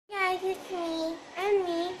it's me and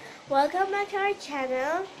me. Welcome back to our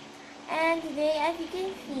channel. And today, as you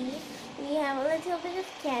can see, we have a little bit of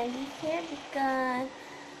candy here because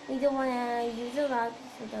we don't want to use a lot.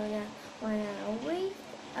 We don't want to waste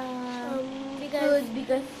food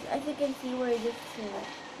because, as you can see, we're just full.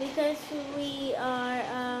 Because we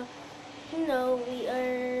are, we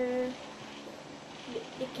are.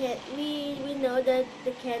 We know that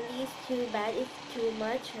the candy is too bad. It's too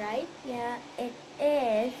much, right? Yeah, it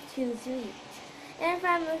is too sweet. And our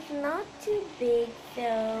family's not too big,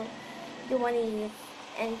 so don't want to use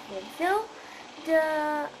anything. So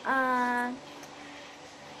the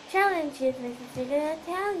challenge is my sister gonna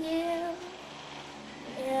tell you.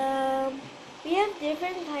 We have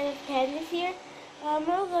different kinds of candies here. I'm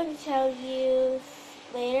going to tell you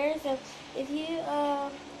later. So if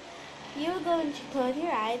you're going to close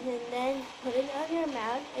your eyes and then put it on your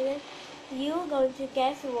mouth, and then you're going to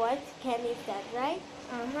guess what candy is that, right?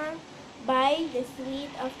 By the sweet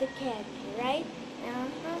of the candy, right?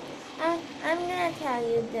 I'm gonna tell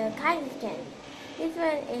you the kind of candy. This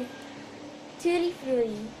one is Tutti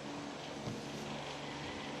Frutti.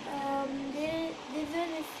 This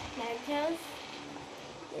one is Mentos.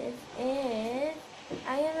 This is, I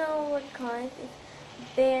don't know what kind. It's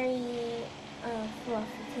very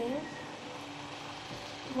fluffy thing.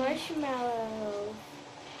 Marshmallows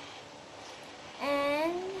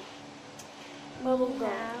and bubble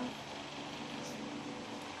gum.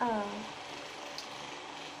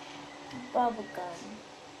 Bubble gum.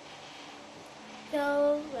 So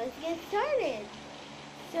let's get started.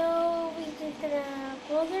 So we just gonna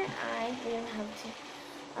close our eyes. We don't have to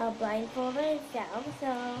blindfold ourselves.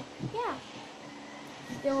 So yeah.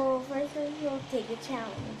 So first we'll take a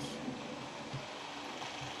challenge.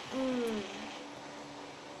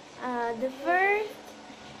 The first,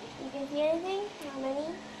 you can see anything? How many?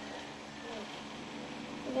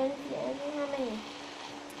 You can see anything? How many?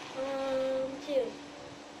 2.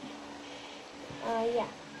 Yeah.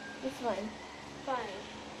 This one. 5.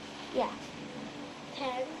 Yeah.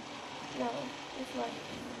 10. No. This one.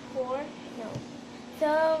 4. No. So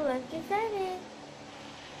let's get started.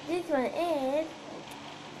 This one is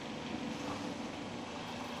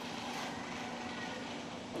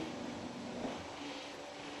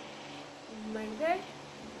Burger?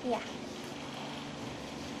 Yeah.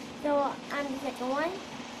 So I'm the second one.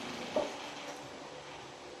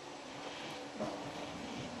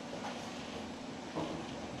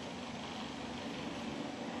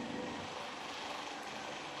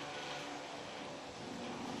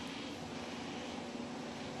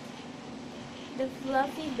 The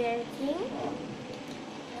Fluffy Bear King.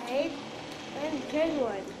 Right? And the third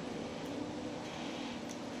one.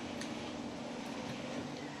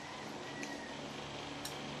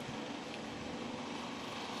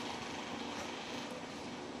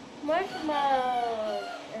 Marshmallows.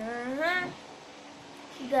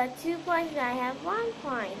 She got 2 points and I have 1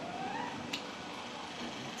 point.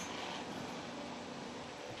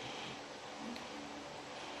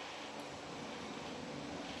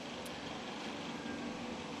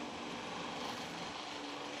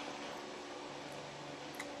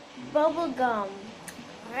 Bubble gum.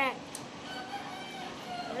 Correct.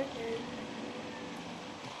 Okay.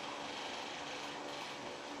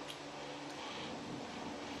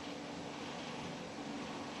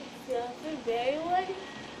 The berry one.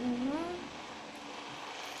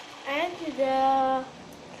 And the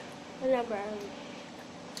number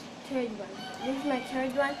 3rd one. This is my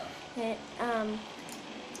 3rd one.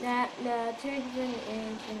 The 3rd one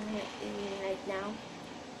is in right now.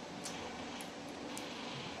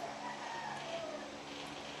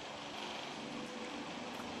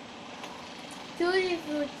 Tutti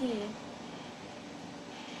Frutti.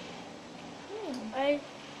 I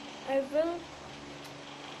feel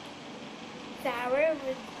sour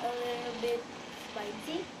with a little bit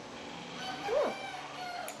spicy.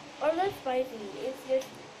 Or not spicy, it's just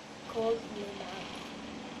cold in my mouth.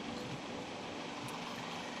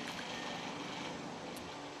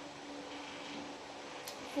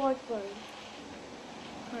 Fourth one.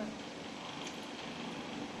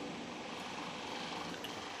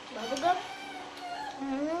 Bubblegum?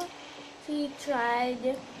 She tried.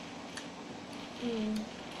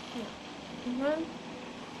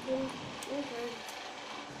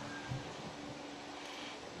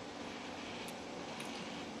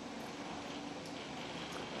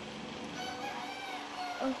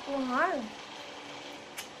 Oh, so hard.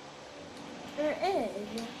 There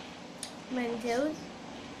is Mentos.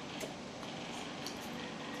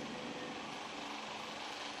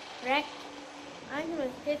 Correct. I'm the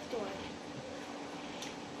 5th one.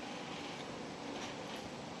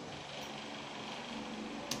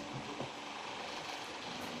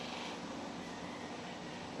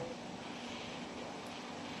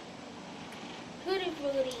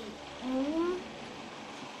 ability.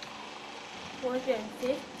 What's your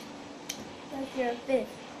fifth? That's your fifth.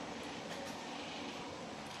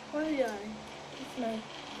 What are you on? It's my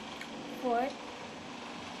fourth.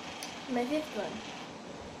 My fifth one.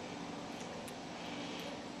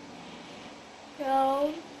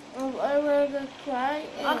 So, I will just try.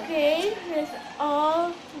 Okay, that's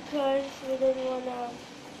all because we don't want to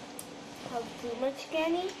have too much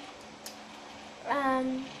candy.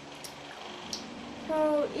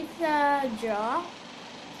 So it's a draw.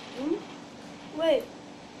 Wait,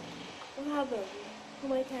 what happened? Who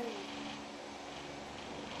am I telling?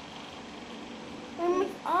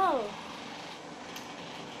 Oh.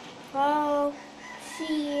 Oh,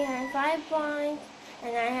 she has 5 points,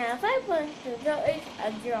 and I have 5 points, so it's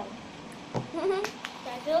a draw.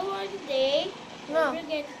 That's all for today. Don't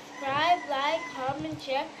forget to subscribe, like, comment,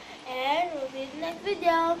 share, and we'll see you in the next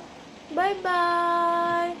video.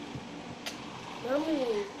 Bye-bye.